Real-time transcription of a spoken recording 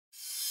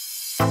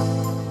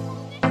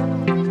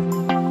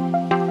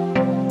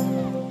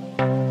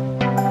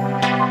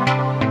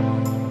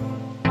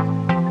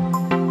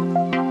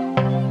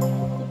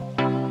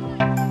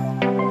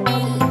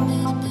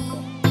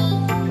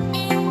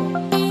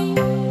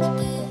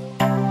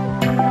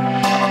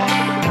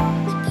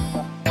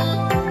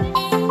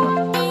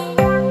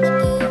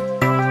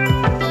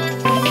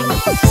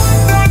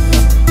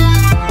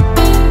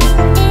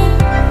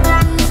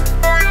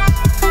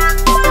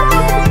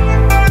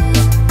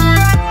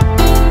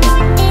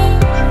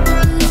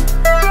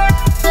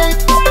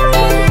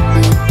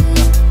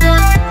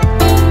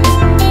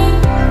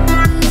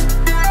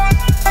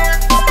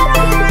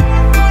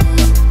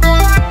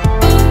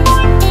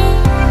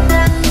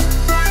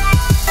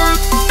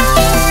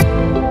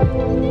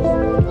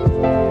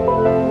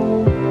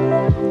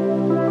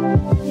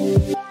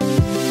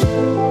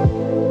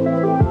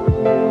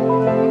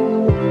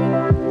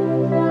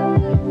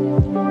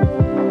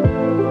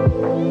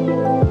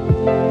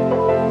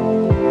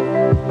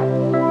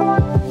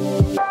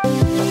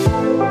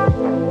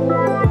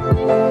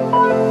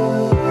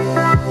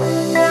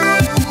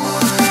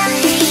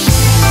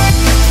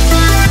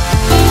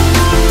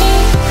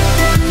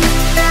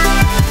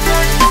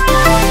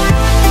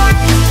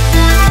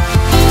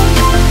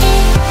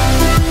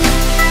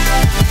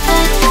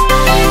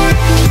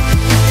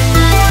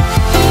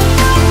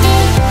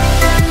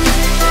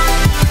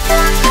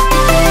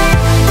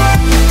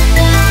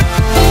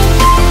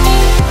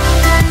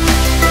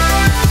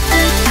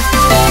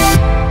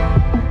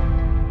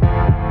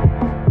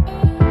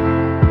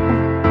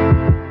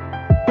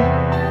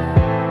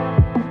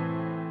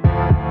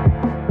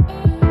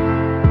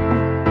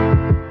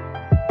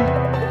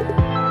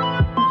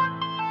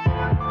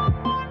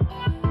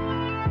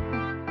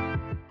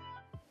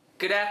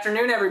Good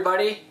afternoon,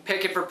 everybody.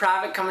 Pickin for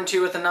Profit coming to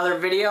you with another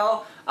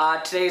video.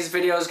 Today's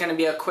video is going to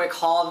be a quick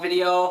haul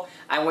video.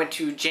 I went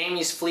to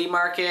Jamie's Flea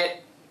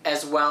Market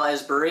as well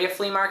as Berea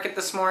Flea Market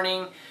this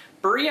morning.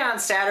 Berea on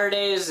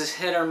Saturdays is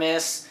hit or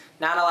miss.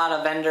 Not a lot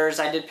of vendors.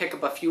 I did pick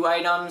up a few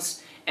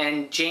items.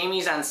 And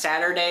Jamie's on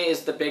Saturday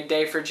is the big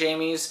day for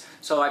Jamie's,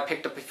 so I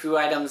picked up a few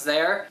items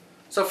there.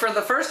 So for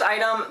the first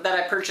item that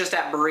I purchased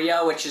at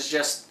Berea, which is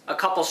just a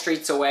couple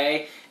streets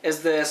away,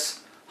 is this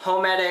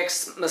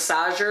Homedics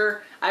massager.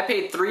 I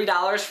paid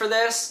 $3 for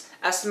this.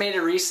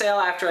 Estimated resale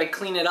after I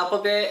clean it up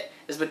a bit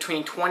is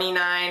between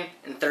 $29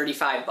 and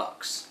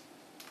 $35.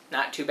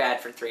 Not too bad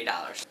for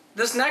 $3.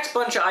 This next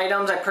bunch of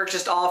items I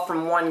purchased all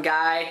from one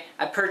guy.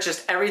 I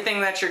purchased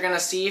everything that you're gonna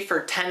see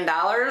for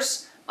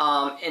 $10.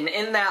 And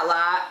in that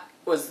lot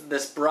was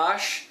this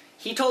brush.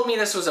 He told me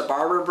this was a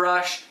barber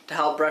brush to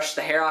help brush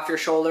the hair off your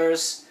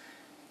shoulders.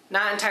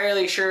 Not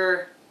entirely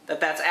sure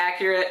that that's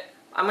accurate.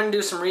 I'm gonna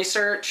do some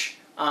research.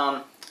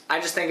 I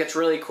just think it's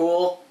really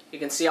cool. You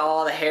can see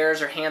all the hairs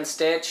are hand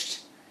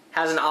stitched.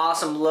 Has an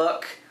awesome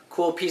look,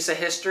 cool piece of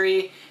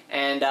history,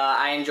 and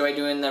I enjoy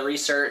doing the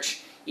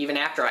research even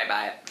after I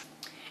buy it.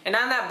 And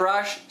on that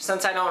brush,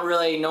 since I don't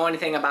really know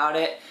anything about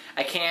it,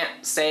 I can't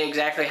say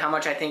exactly how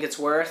much I think it's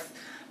worth,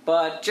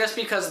 but just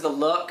because of the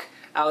look,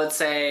 I would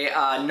say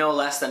no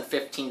less than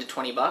 15 to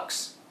 20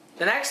 bucks.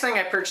 The next thing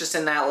I purchased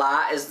in that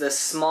lot is this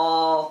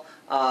small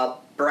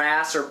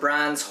brass or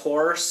bronze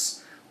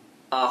horse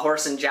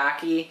and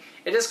jockey.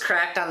 It is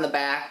cracked on the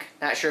back.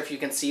 Not sure if you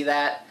can see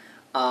that.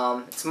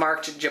 It's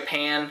marked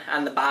Japan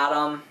on the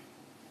bottom.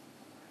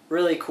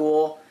 Really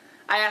cool.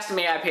 I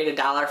estimate I paid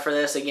 $1 for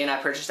this. Again,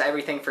 I purchased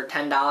everything for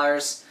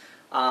 $10.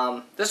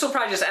 This will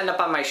probably just end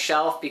up on my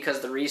shelf because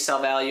the resale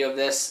value of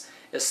this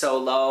is so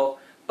low.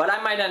 But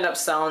I might end up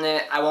selling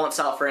it. I won't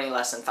sell it for any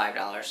less than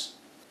 $5.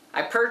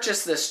 I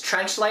purchased this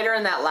trench lighter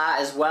in that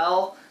lot as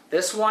well.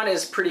 This one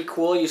is pretty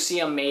cool. You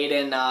see them made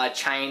in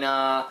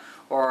China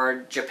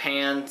or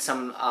Japan,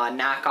 some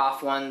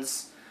knockoff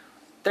ones.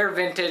 They're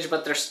vintage,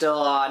 but they're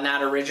still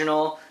not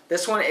original.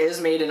 This one is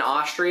made in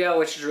Austria,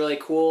 which is really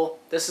cool.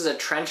 This is a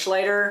trench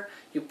lighter.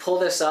 You pull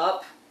this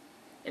up,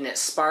 and it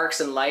sparks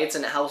and lights,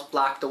 and it helps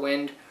block the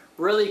wind.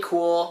 Really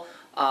cool.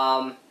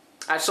 I've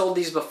sold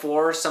these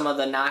before, some of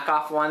the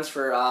knockoff ones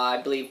for,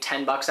 I believe,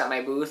 10 bucks at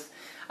my booth.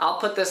 I'll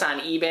put this on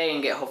eBay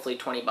and get hopefully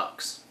 20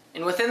 bucks.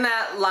 And within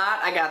that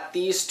lot, I got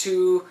these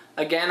two.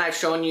 Again, I've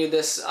shown you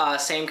this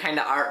same kind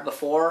of art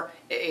before.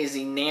 It is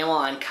enamel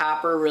on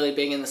copper, really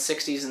big in the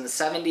 60s and the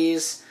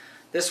 70s.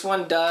 This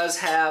one does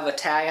have a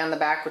tag on the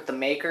back with the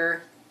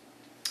maker.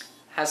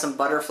 Has some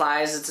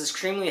butterflies. It's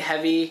extremely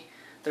heavy.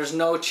 There's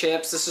no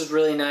chips. This is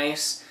really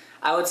nice.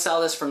 I would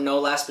sell this for no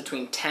less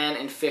between 10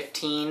 and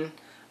 15.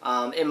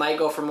 It might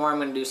go for more. I'm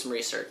going to do some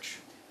research.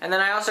 And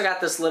then I also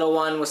got this little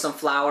one with some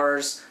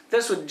flowers.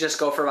 This would just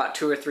go for about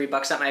 $2 or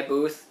 $3 at my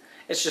booth.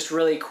 It's just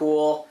really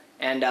cool,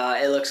 and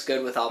it looks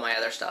good with all my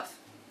other stuff.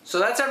 So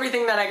that's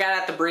everything that I got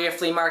at the Berea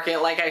Flea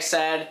Market. Like I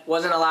said,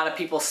 wasn't a lot of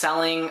people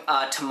selling.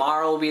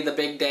 Tomorrow will be the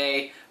big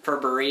day for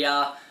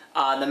Berea.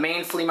 The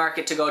main flea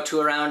market to go to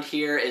around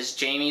here is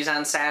Jamie's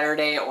on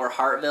Saturday or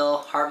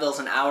Hartville. Hartville's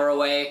an hour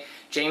away.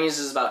 Jamie's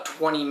is about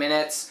 20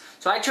 minutes.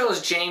 So I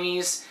chose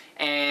Jamie's,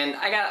 and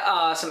I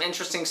got some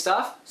interesting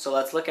stuff, so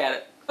let's look at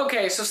it.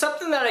 Okay, so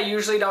something that I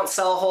usually don't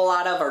sell a whole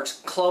lot of are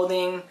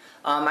clothing.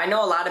 I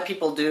know a lot of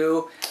people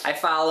do. I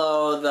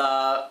follow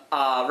the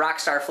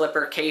Rockstar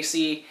Flipper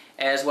Casey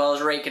as well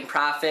as Rake and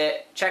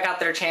Profit. Check out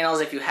their channels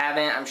if you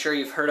haven't. I'm sure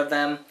you've heard of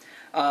them.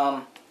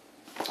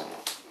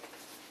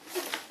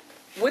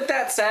 With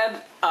that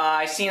said,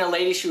 I seen a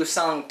lady, she was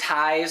selling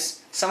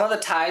ties. Some of the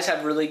ties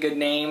have really good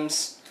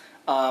names.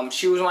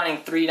 She was wanting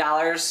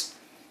 $3.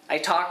 I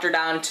talked her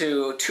down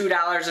to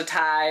 $2 a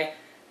tie.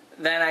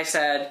 Then I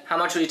said, how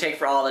much will you take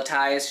for all the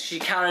ties? She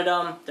counted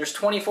them. There's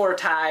 24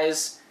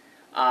 ties.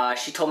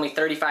 She told me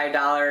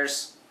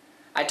 $35.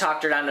 I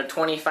talked her down to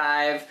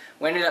 $25.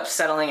 We ended up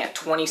settling at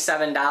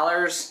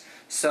 $27.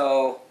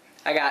 So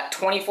I got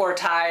 24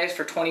 ties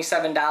for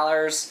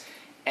 $27.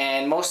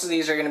 And most of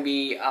these are going to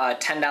be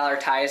 $10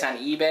 ties on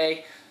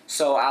eBay.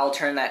 So I'll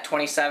turn that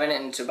 27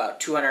 into about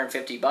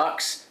 250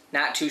 bucks.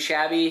 Not too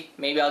shabby.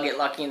 Maybe I'll get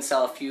lucky and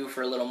sell a few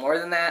for a little more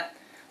than that.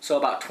 So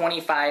about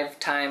 25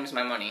 times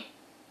my money.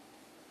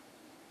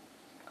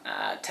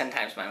 10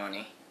 times my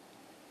money.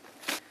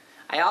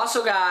 I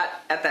also got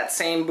at that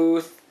same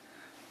booth,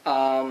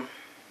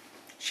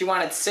 she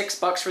wanted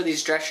 $6 for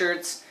these dress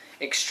shirts.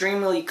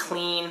 Extremely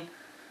clean.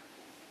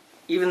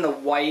 Even the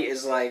white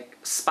is like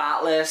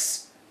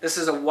spotless. This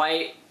is a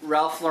white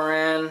Ralph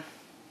Lauren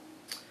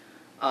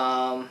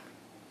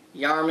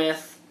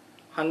Yarmouth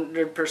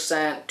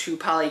 100% 2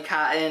 poly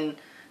cotton,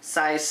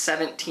 size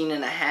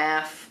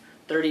 17.5,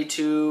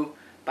 32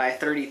 by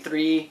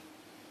 33.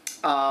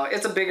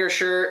 It's a bigger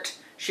shirt.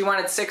 She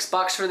wanted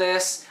 $6 for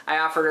this. I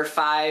offered her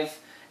 $5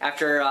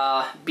 after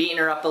beating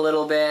her up a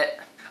little bit.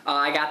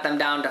 I got them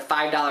down to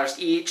 $5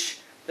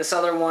 each. This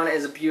other one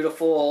is a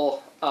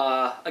beautiful,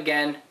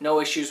 again, no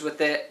issues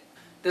with it.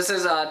 This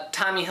is a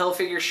Tommy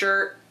Hilfiger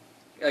shirt.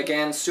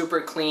 Again,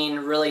 super clean,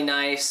 really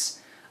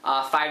nice.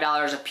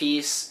 $5 a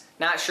piece.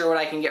 Not sure what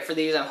I can get for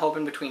these. I'm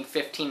hoping between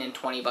 15 and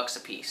 20 bucks a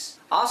piece.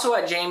 Also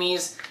at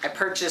Jamie's, I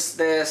purchased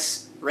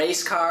this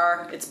race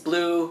car. It's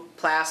blue,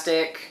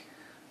 plastic,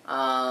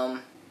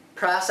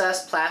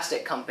 processed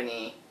plastic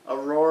company,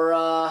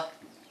 Aurora,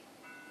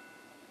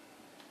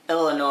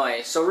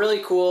 Illinois. So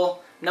really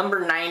cool. Number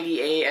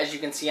 98, as you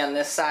can see on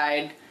this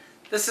side.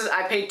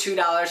 I paid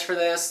 $2 for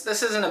this.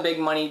 This isn't a big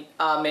money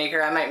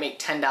maker. I might make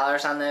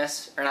 $10 on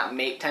this, or not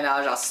make $10.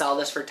 I'll sell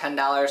this for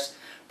 $10.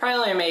 Probably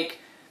only make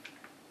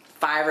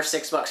 $5 or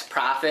 $6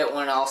 profit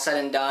when all said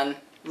and done.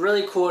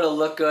 Really cool to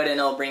look good, and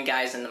it'll bring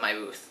guys into my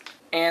booth.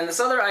 And this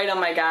other item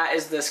I got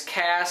is this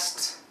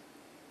cast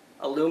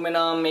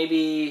aluminum,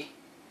 maybe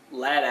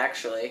lead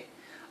actually,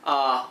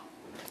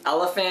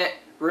 elephant,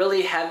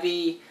 really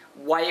heavy,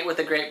 white with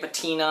a great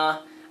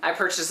patina. I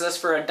purchased this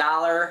for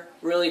 $1.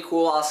 Really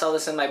cool. I'll sell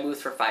this in my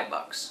booth for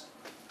 $5.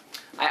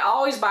 I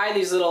always buy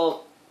these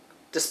little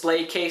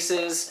display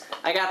cases.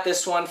 I got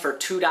this one for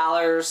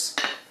 $2.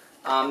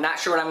 Not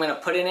sure what I'm going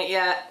to put in it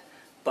yet,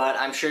 but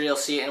I'm sure you'll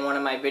see it in one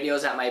of my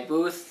videos at my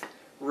booth.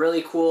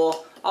 Really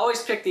cool.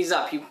 Always pick these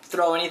up. You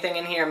throw anything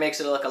in here, it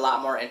makes it look a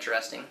lot more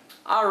interesting.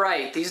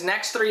 Alright, these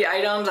next 3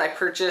 items I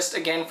purchased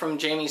again from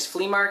Jamie's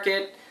Flea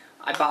Market.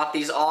 I bought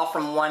these all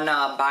from one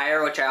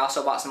buyer, which I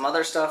also bought some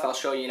other stuff. I'll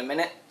show you in a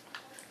minute.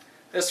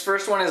 This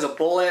first one is a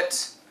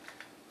bullet.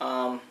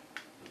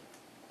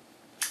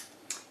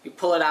 You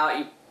pull it out,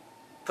 you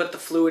put the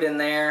fluid in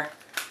there,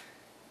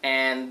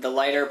 and the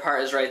lighter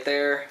part is right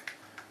there.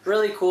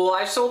 Really cool.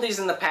 I've sold these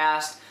in the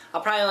past.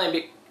 I'll probably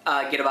only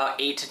get about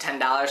 $8 to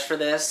 $10 for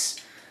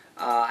this.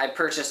 I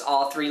purchased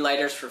all 3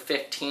 lighters for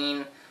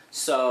 $15,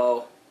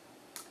 so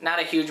not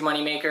a huge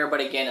money maker,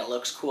 but again, it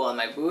looks cool in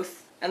my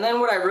booth. And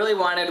then what I really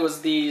wanted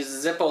was these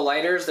Zippo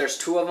lighters. There's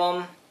 2 of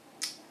them.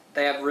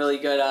 They have really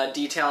good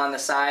detail on the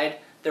side.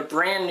 They're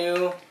brand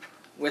new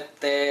with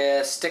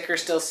the sticker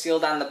still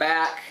sealed on the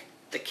back,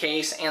 the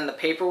case, and the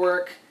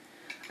paperwork.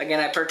 Again,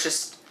 I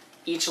purchased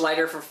each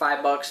lighter for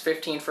 $5,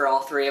 $15 for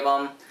all 3 of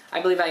them.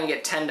 I believe I can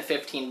get 10 to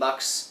 15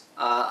 bucks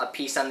a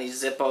piece on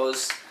these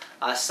Zippos,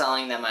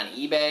 selling them on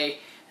eBay,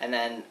 and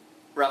then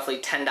roughly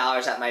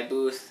 $10 at my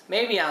booth,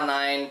 maybe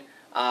online,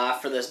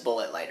 for this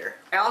bullet lighter.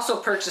 I also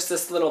purchased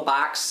this little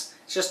box.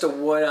 It's just a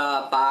wood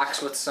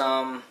box with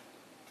some,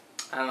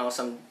 I don't know,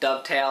 some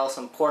dovetail,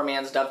 some poor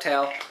man's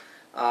dovetail.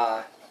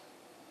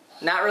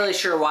 Not really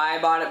sure why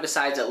I bought it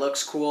besides it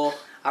looks cool.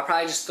 I'll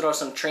probably just throw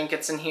some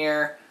trinkets in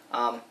here,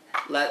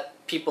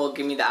 let people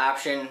give me the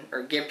option,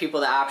 or give people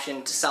the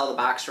option to sell the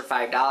box for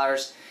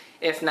 $5.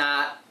 If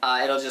not,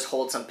 it'll just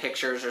hold some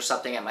pictures or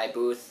something at my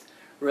booth.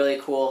 Really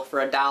cool. For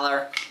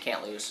 $1,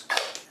 can't lose.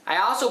 I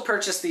also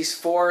purchased these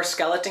 4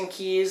 skeleton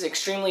keys,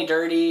 extremely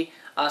dirty.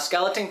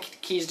 Skeleton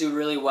keys do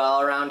really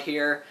well around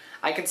here.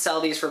 I could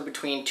sell these for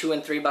between $2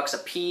 and $3 a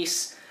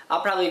piece.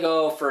 I'll probably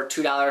go for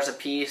 $2 a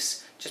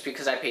piece just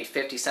because I paid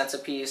 50 cents a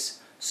piece.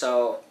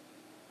 So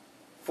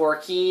 4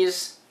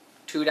 keys,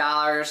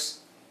 $2,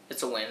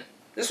 it's a win.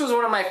 This was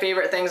one of my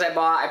favorite things I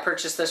bought. I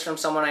purchased this from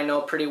someone I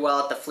know pretty well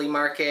at the flea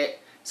market.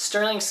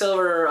 Sterling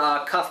silver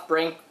cuff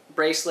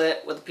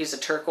bracelet with a piece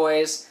of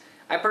turquoise.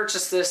 I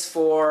purchased this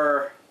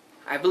for,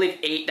 I believe,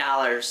 $8.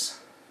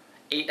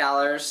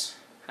 $8.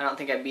 I don't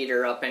think I beat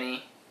her up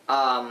any.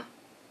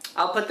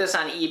 I'll put this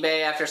on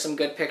eBay after some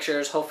good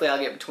pictures. Hopefully I'll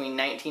get between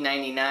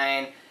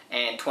 $19.99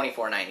 and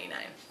 $24.99.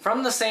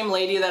 From the same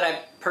lady that I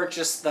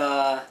purchased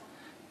the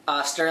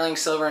sterling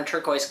silver and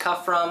turquoise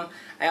cuff from,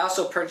 I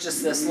also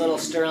purchased this little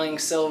sterling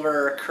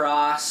silver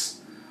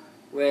cross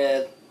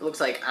with, it looks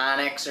like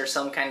onyx or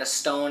some kind of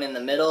stone in the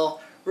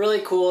middle.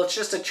 Really cool. It's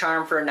just a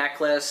charm for a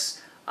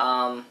necklace.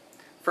 For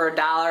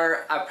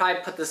 $1, I'll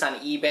probably put this on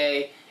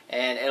eBay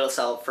and it'll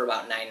sell for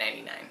about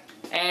 $9.99.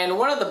 And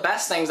one of the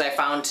best things I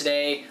found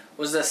today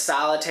was this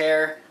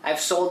solitaire. I've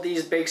sold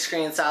these big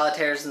screen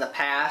solitaires in the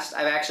past.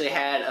 I've actually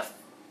had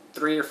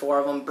 3 or 4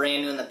 of them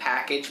brand new in the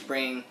package,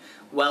 bring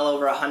well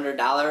over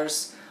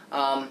 $100.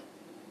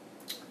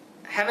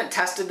 Haven't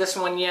tested this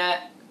one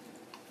yet.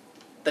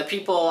 The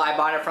people I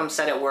bought it from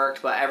said it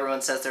worked, but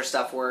everyone says their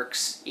stuff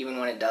works even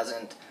when it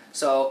doesn't.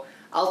 So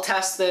I'll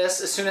test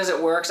this. As soon as it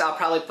works, I'll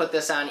probably put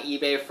this on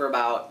eBay for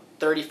about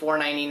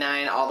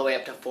 $34.99 all the way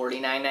up to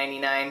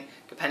 $49.99,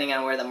 depending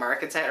on where the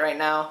market's at right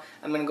now.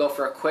 I'm gonna go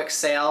for a quick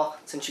sale.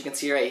 Since you can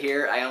see right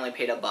here, I only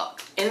paid $1.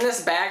 In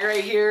this bag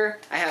right here,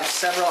 I have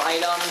several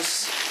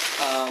items.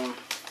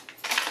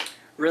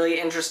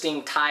 Really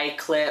interesting tie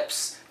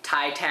clips,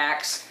 tie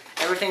tacks.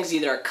 Everything's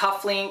either a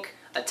cuff link,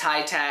 a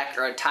tie tack,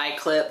 or a tie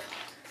clip.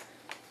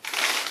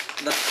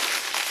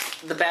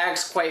 The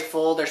bag's quite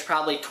full. There's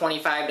probably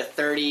 25 to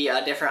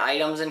 30 different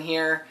items in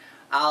here.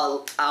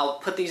 I'll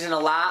put these in a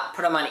lot,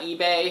 put them on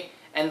eBay,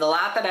 and the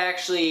lot that I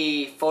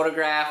actually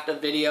photographed a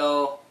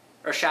video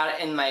or shot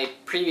it in my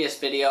previous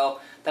video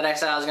that I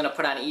said I was going to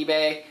put on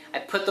eBay, I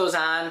put those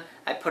on.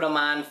 I put them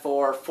on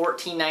for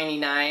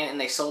 $14.99 and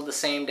they sold the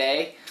same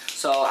day.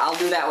 So I'll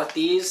do that with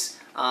these.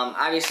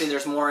 Obviously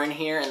there's more in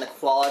here and the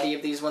quality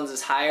of these ones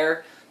is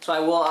higher. so I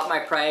will up my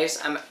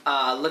price. I'm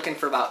looking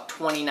for about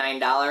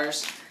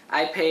 $29.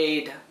 I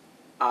paid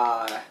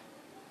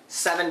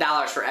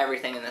 $7 for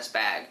everything in this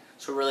bag,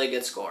 so really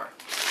good score.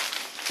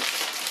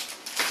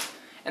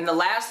 And the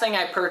last thing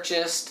I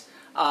purchased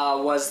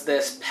was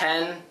this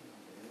pen.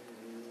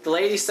 The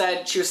lady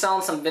said she was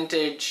selling some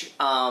vintage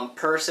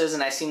purses,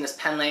 and I seen this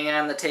pen laying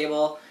on the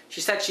table.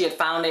 She said she had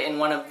found it in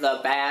one of the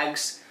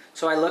bags,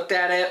 so I looked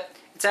at it.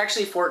 It's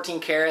actually 14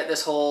 karat,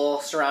 this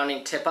whole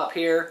surrounding tip up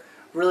here.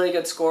 Really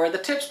good score. The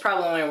tip's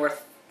probably only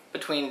worth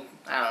between,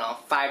 I don't know,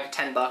 $5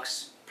 to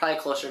 $10, probably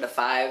closer to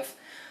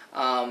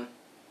 $5.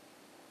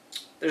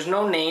 There's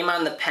no name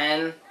on the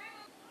pen,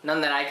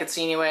 none that I could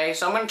see anyway,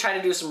 so I'm going to try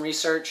to do some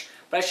research,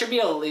 but I should be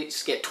able to at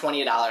least get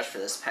 $20 for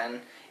this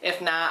pen.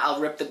 If not,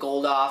 I'll rip the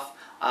gold off,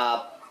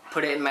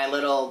 put it in my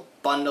little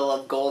bundle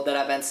of gold that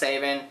I've been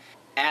saving,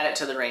 add it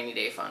to the rainy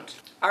day fund.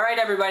 Alright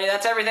everybody,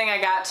 that's everything I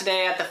got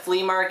today at the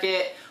flea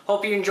market.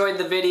 Hope you enjoyed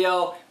the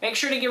video. Make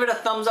sure to give it a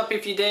thumbs up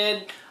if you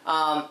did.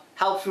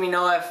 Helps me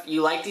know if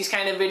you like these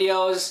kind of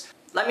videos.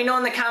 Let me know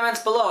in the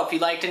comments below if you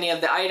liked any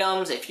of the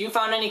items, if you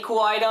found any cool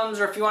items,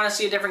 or if you want to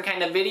see a different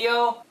kind of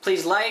video.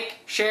 Please like,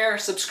 share,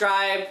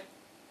 subscribe.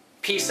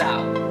 Peace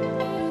out.